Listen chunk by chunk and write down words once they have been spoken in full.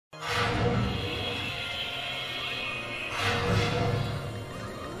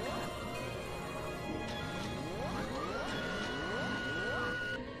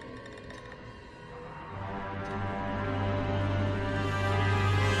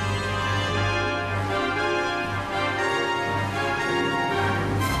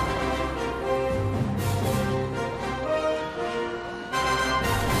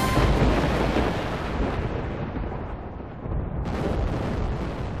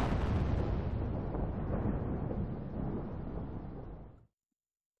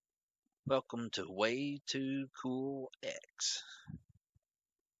Welcome to Way Too Cool X.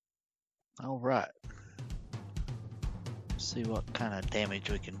 Alright. See what kind of damage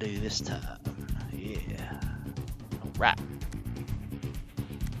we can do this time. Yeah. Alright.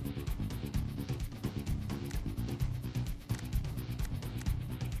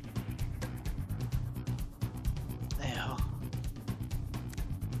 Now.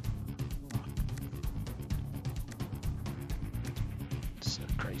 It's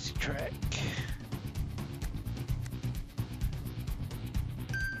a crazy track.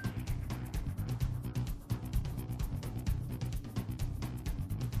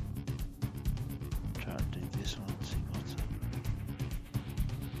 Try to do this one, see what's up.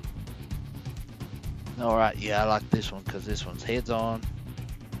 Alright, yeah, I like this one because this one's heads on,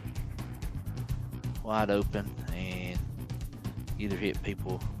 wide open, and either hit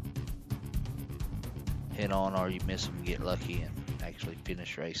people head on or you miss them and get lucky and actually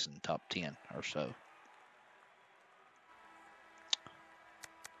finish racing top 10 or so.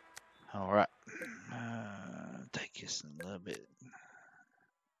 Alright, take this in a little bit.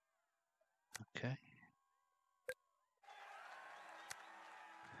 Okay.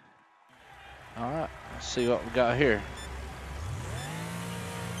 Alright, let's see what we got here.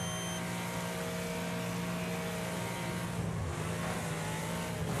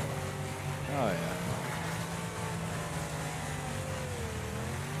 Oh yeah.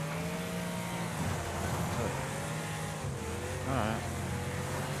 Alright.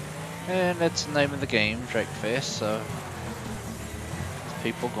 And that's the name of the game, Wreckfest, so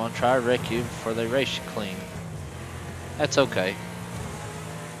people gonna try to wreck you before they race you clean. That's okay.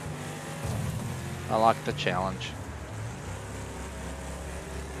 I like the challenge.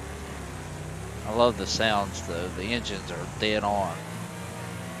 I love the sounds though, the engines are dead on.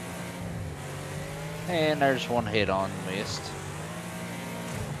 And there's one head on missed.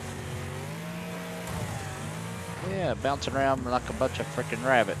 Yeah, bouncing around like a bunch of freaking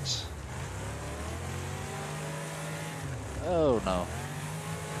rabbits. Oh no.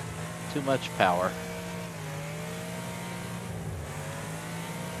 Too much power.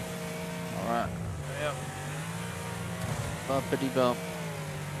 Alright. Yep. Bumpity bump.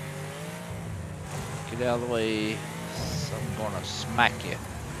 Get out of the way. So I'm gonna smack you.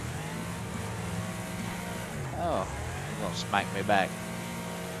 Oh, you're gonna smack me back.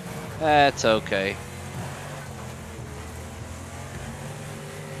 That's okay.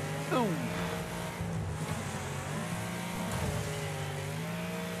 Ooh.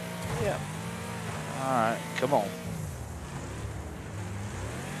 Yeah. Alright, come on.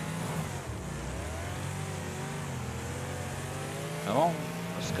 Come on,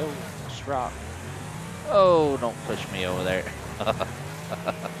 let's go. Let's rock. Oh, don't push me over there.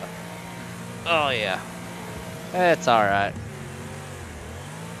 Oh, yeah. That's alright.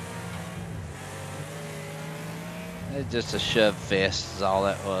 It's just a shove fest is all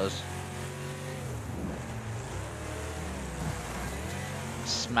that was.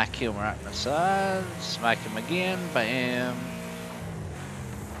 Smack him right in the side. Smack him again. Bam.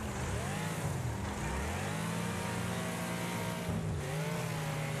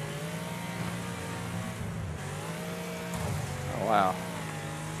 Oh, wow.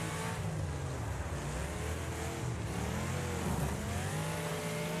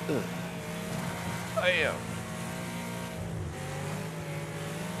 Ugh. Bam.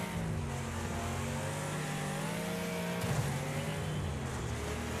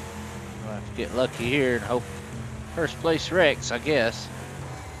 I'll have to get lucky here and hope first place wrecks, I guess.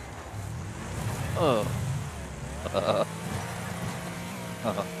 Oh.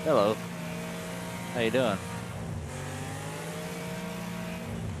 Hello. How you doing?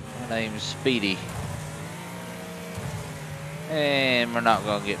 My name's Speedy. And we're not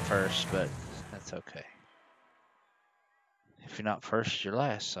gonna get first, but that's okay. If you're not first, you're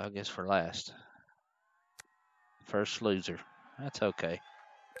last, so I guess we're last. First loser. That's okay.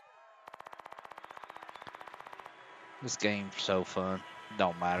 This game's so fun.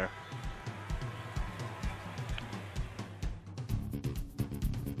 Don't matter.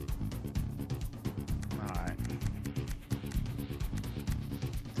 Alright.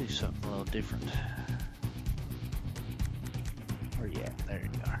 Do something a little different. Where you at? There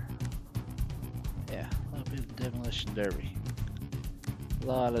you are. Yeah, a little bit of Demolition Derby. A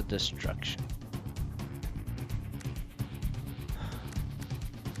lot of destruction.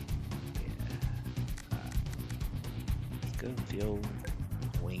 Go with the old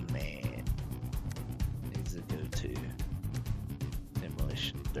wingman. He's the go-to.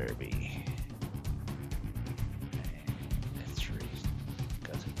 Demolition Derby. And that's the reason.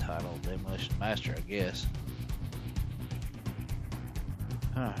 Got the title Demolition Master, I guess.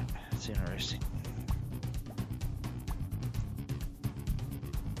 Alright, That's interesting.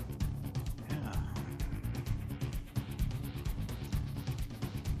 Yeah.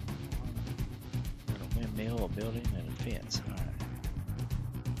 Little windmill, a building, and a fence. All right.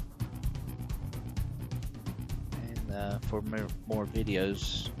 And for more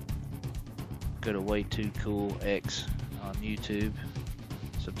videos, go to Way Too Cool X on YouTube.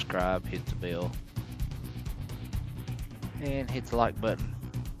 Subscribe, hit the bell, and hit the like button.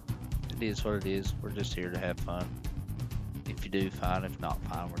 It is what it is. We're just here to have fun. If you do, fine. If not,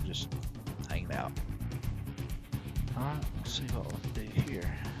 fine. We're just hanging out. Alright, let's see what we can do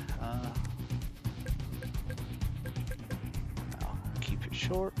here. I'll keep it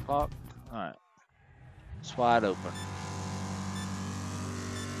short, lock. Alright. It's wide open.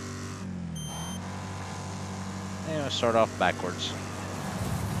 And we'll start off backwards.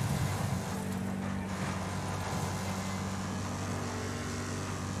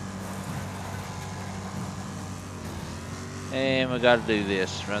 And we gotta do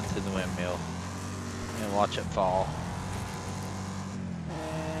this, run through the windmill. And watch it fall.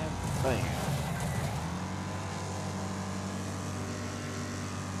 And bam.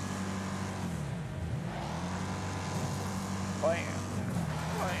 Bam.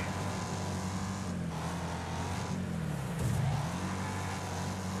 Bam.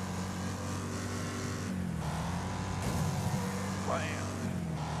 Bam.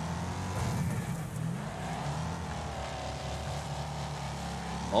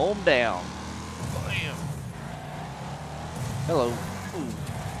 Mow 'em down. Bam. Hello. Ooh.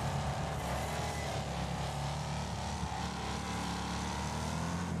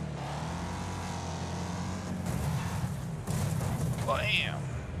 Bam.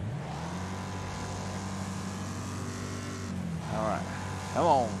 Alright. Come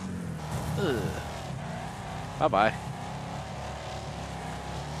on. Ugh. Bye-bye.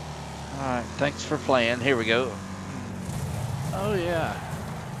 Alright, thanks for playing. Here we go. Oh, yeah.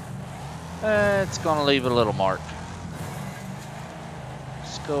 It's gonna leave a little mark.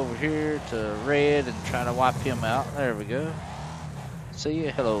 Let's go over here to red and try to wipe him out. There we go. See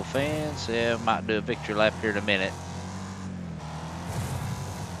ya. Hello, fans. Yeah, might do a victory lap here in a minute.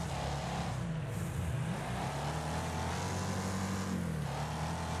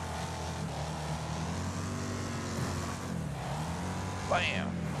 Bam.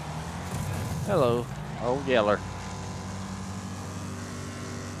 Hello, old Yeller.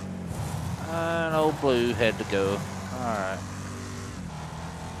 And old Blue had to go. Alright.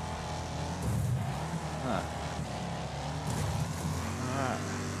 Huh. Alright.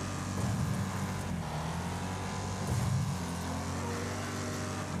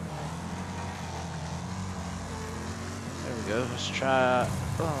 There we go. Let's try.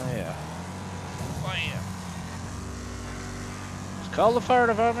 Oh, yeah. Bam. Let's call the fire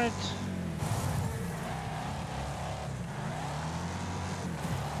department.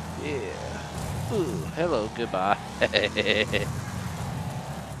 Yeah. Ooh, hello, goodbye.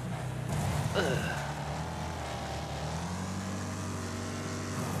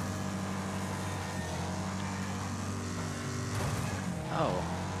 Oh,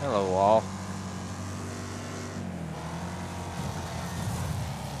 hello, wall.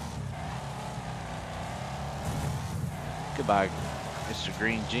 Goodbye, Mr.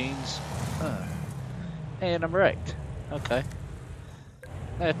 Green Jeans. And I'm wrecked. Okay.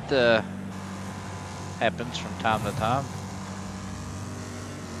 That, happens from time to time.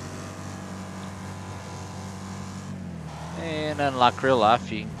 And unlike real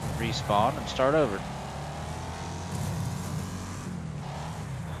life, you can respawn and start over.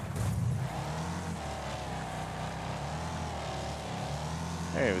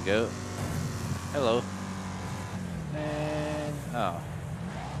 There we go. Hello. And oh.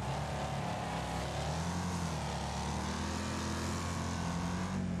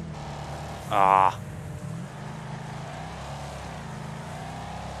 Ah.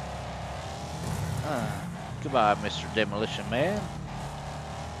 Goodbye, Mr. Demolition Man.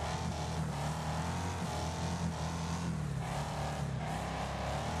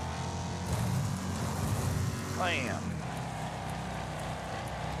 Bam.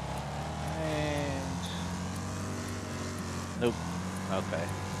 And nope. Okay.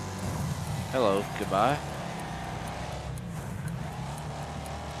 Hello. Goodbye.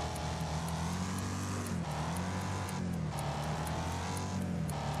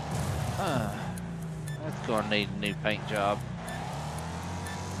 That's gonna need a new paint job.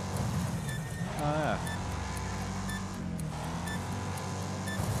 Oh yeah.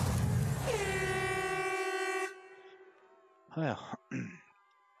 Well,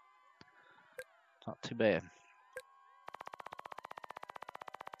 not too bad.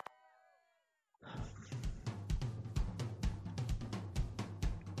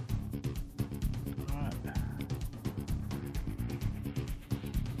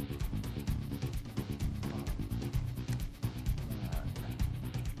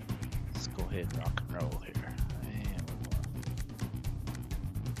 ahead and rock and roll here. And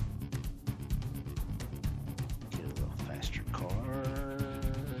get a little faster car.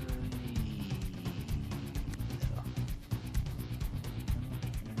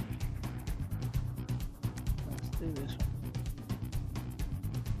 Let's do this one.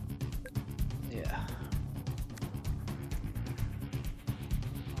 Yeah.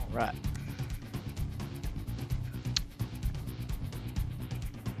 All right.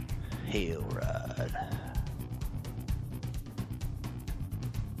 Hell ride.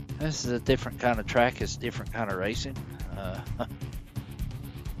 This is a different kind of track. It's different kind of racing. You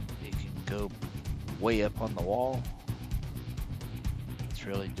can go way up on the wall. It's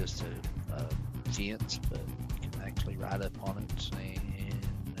really just a fence, but you can actually ride up on it. And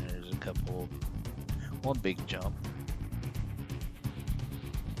there's one big jump,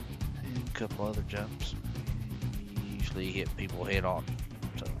 and a couple other jumps. You usually hit people head on.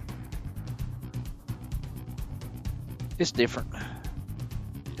 So it's different.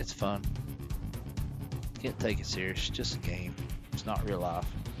 It's fun. Can't take it serious. It's just a game. It's not real life.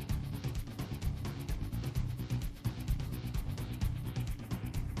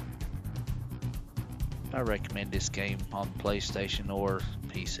 I recommend this game on PlayStation or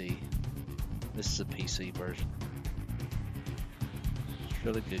PC. This is a PC version. It's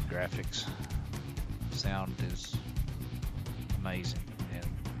really good graphics. Sound is amazing, and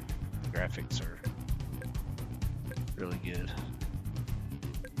the graphics are really good.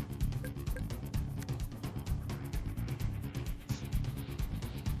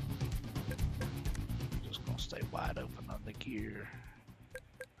 Just gonna stay wide open on the gear.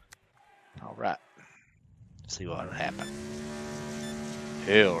 All right. See what happened.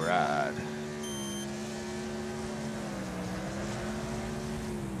 Hell ride.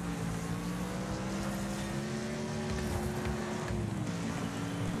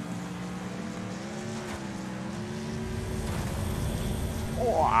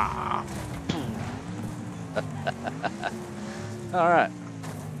 All right.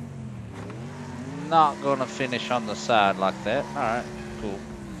 Not gonna finish on the side like that. All right, cool.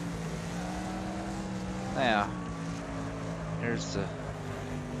 Now, here's the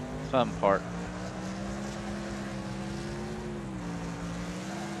fun part.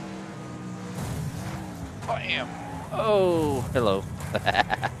 Bam! Oh, hello.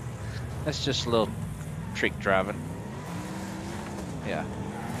 That's just a little trick driving. Yeah.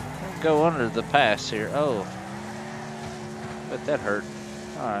 Go under the pass here. Oh, but that hurt.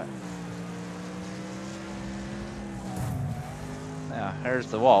 All right. Now, here's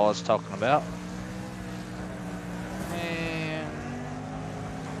the wall I was talking about. And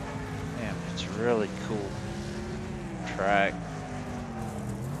it's a really cool track.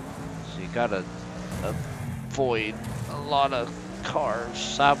 So you gotta avoid a lot of cars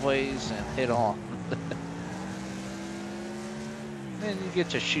sideways and head on. Then you get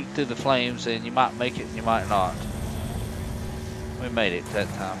to shoot through the flames, and you might make it and you might not. We made it that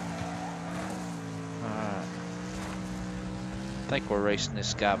time. Alright. I think we're racing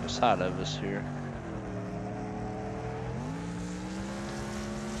this guy beside of us here.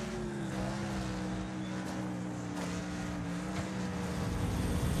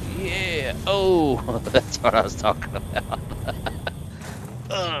 Yeah! Oh! That's what I was talking about.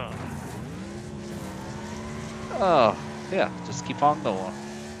 Oh, yeah, just keep on going.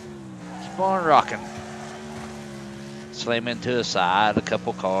 Keep on rocking. Slam into a side, a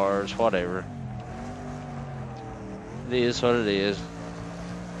couple cars, whatever. It is what it is.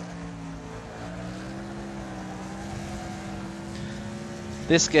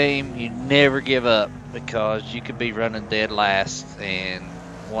 This game, you never give up, because you could be running dead last and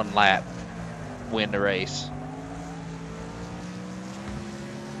one lap win the race.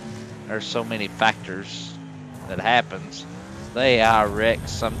 There's so many factors that happens. They are wrecked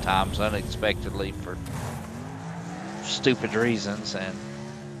sometimes unexpectedly for stupid reasons, and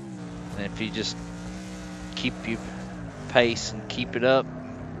if you just keep your pace and keep it up,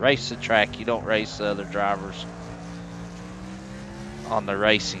 race the track. You don't race the other drivers on the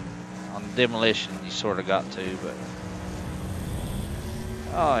racing. On the demolition, you sort of got to, but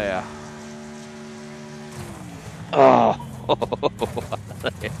oh yeah. Oh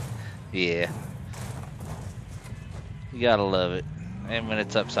yeah. You gotta love it. And when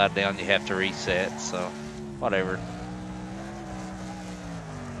it's upside down, you have to reset, so whatever.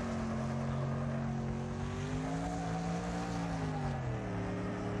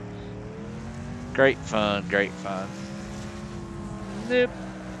 Great fun, great fun. Nope.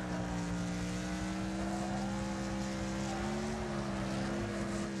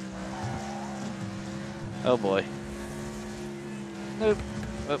 Oh boy. Nope.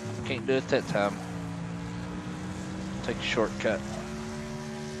 Oh, can't do it that time. Take a shortcut.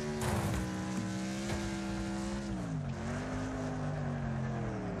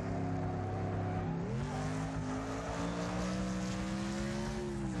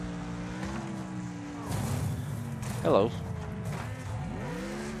 Hello.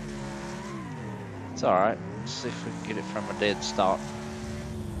 It's alright. Let's see if we can get it from a dead stop.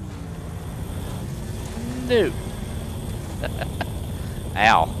 No.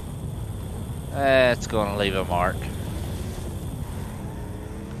 Ow. That's gonna leave a mark.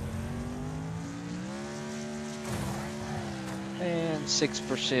 And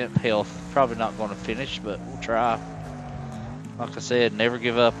 6% health. Probably not gonna finish, but we'll try. Like I said, never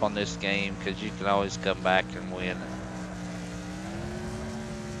give up on this game because you can always come back and win.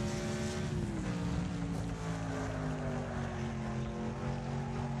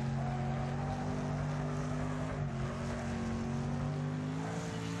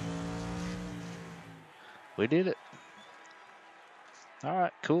 We did it.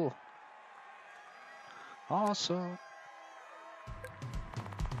 Alright, cool. Awesome.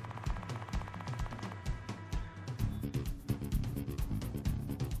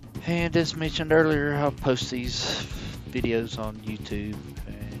 And as mentioned earlier, I'll post these videos on YouTube.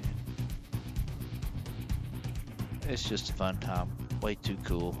 And it's just a fun time. Way too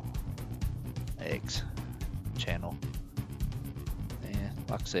cool. X channel. And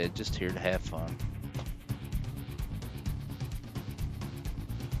like I said, just here to have fun.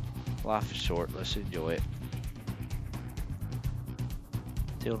 Life is short, let's enjoy it.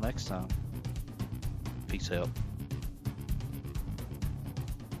 Till next time, peace out.